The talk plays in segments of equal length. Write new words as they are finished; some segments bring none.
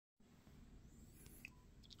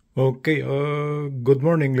Okay, good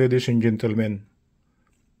morning, ladies and gentlemen.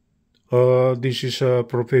 This is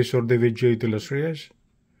Professor David J. De Las Rias.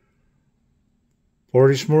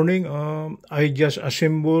 For this morning, I just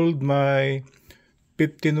assembled my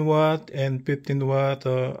 15 watt and 15 watt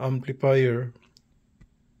amplifier.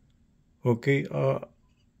 Okay,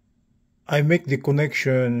 I make the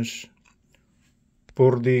connections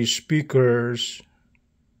for the speakers,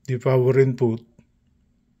 the power input,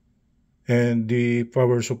 and the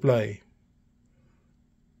power supply.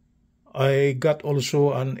 I got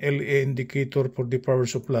also an LA indicator for the power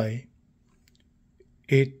supply.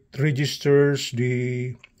 It registers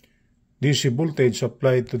the DC voltage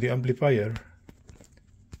applied to the amplifier,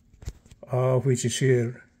 which is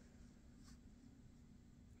here.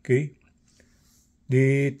 Okay.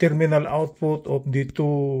 The terminal output of the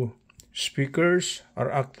two speakers are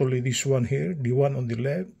actually this one here, the one on the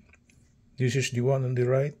left. This is the one on the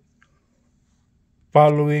right.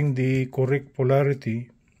 Following the correct polarity.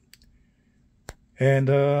 And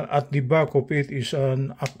at the back of it is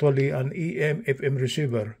actually an EM/FM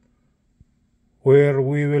receiver where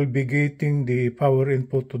we will be getting the power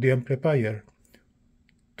input to the amplifier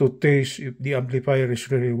to test if the amplifier is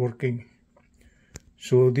really working.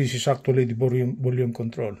 So this is actually the volume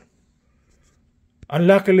control.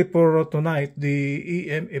 Unluckily for tonight, the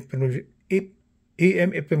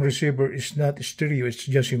EM/FM receiver is not stereo, it's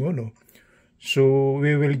just a mono. So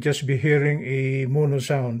we will just be hearing a mono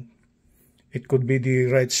sound. It could be the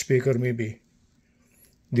right speaker maybe.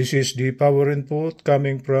 This is the power input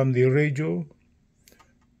coming from the radio.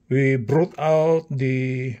 We brought out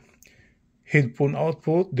the headphone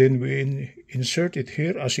output, then we insert it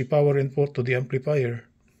here as a power input to the amplifier.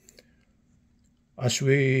 As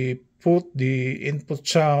we put the input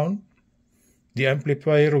sound, the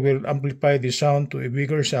amplifier will amplify the sound to a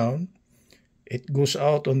bigger sound. It goes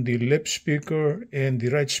out on the left speaker and the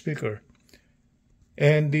right speaker.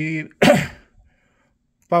 And the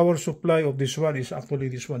power supply of this one is actually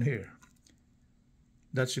this one here.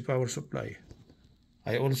 That's the power supply.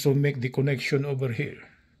 I also make the connection over here.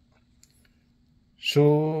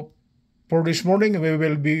 So for this morning,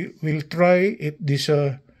 we'll try if this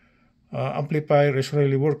amplifier is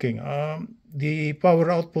really working. The power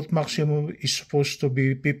output maximum is supposed to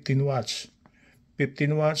be 15 watts.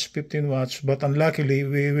 15 watts, but unluckily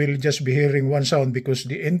we will just be hearing one sound because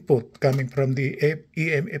the input coming from the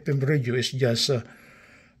EM/FM radio is just a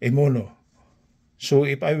mono. So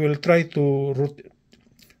if I will try to rotate,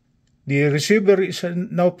 the receiver is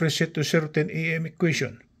now preset to certain EM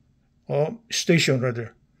equation, or station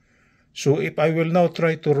rather. So if I will now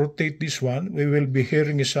try to rotate this one, we will be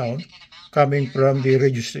hearing a sound coming from the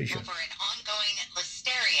radio station. Over an ongoing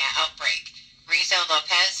listeria outbreak. Rizzo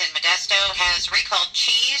Lopez in Modesto has recalled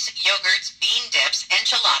cheese, yogurts, bean dips,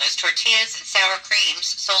 enchiladas, tortillas, and sour creams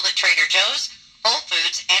sold at Trader Joe's, Whole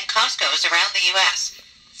Foods, and Costco's around the U.S.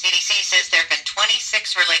 CDC says there have been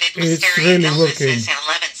 26 related listeria really illnesses in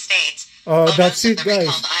 11 states. That's it, the guys.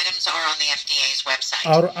 recalled items are on the FDA's website.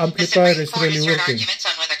 Our amplifier the is really working. Arguments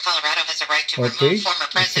on whether Colorado has a right to Okay, remove former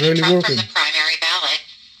it's President really Trump working. from the primary ballot.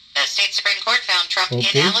 The state Supreme Court found Trump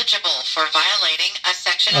ineligible for violating a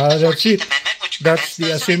section of the 14th Amendment, which That's prevents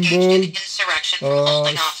the those who engaged in assembled insurrection from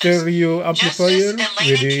holding office. stereo amplifier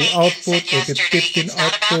Justice with the Elena output Kagan with the said 15 it's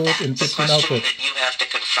not about output that. and The 15 output. that you have to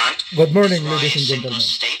confront Good morning, is why ladies and a single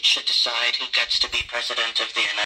gentlemen. state should decide who gets to be president of the